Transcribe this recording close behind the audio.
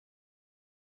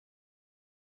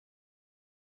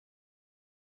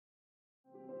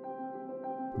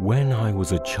When I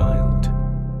was a child,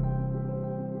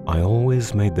 I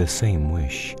always made the same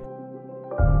wish.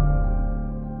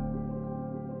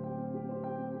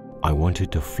 I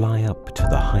wanted to fly up to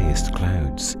the highest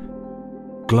clouds,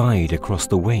 glide across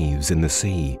the waves in the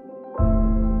sea,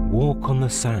 walk on the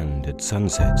sand at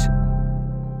sunset,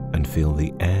 and feel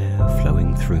the air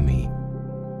flowing through me.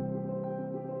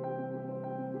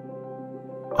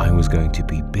 I was going to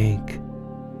be big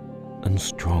and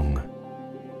strong.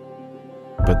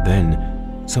 But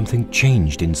then, something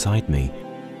changed inside me.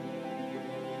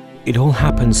 It all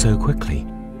happened so quickly.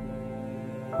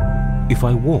 If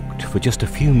I walked for just a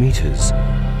few meters,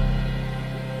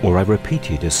 or I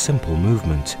repeated a simple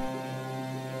movement,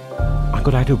 I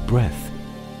got out of breath.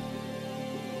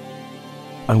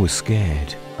 I was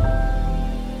scared.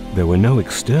 There were no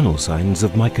external signs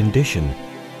of my condition.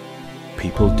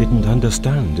 People didn't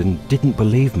understand and didn't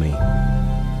believe me.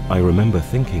 I remember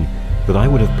thinking that I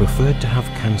would have preferred to have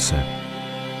cancer.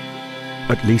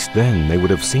 At least then they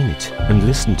would have seen it and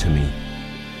listened to me.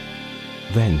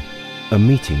 Then, a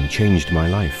meeting changed my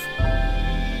life.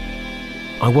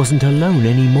 I wasn't alone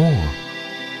anymore,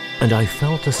 and I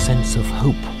felt a sense of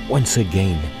hope once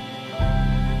again.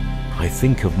 I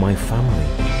think of my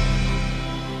family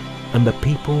and the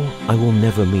people I will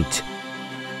never meet.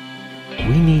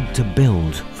 We need to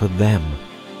build for them.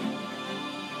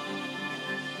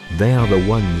 They are the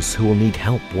ones who will need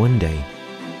help one day,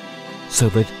 so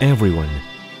that everyone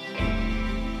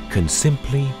can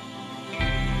simply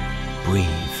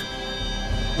breathe.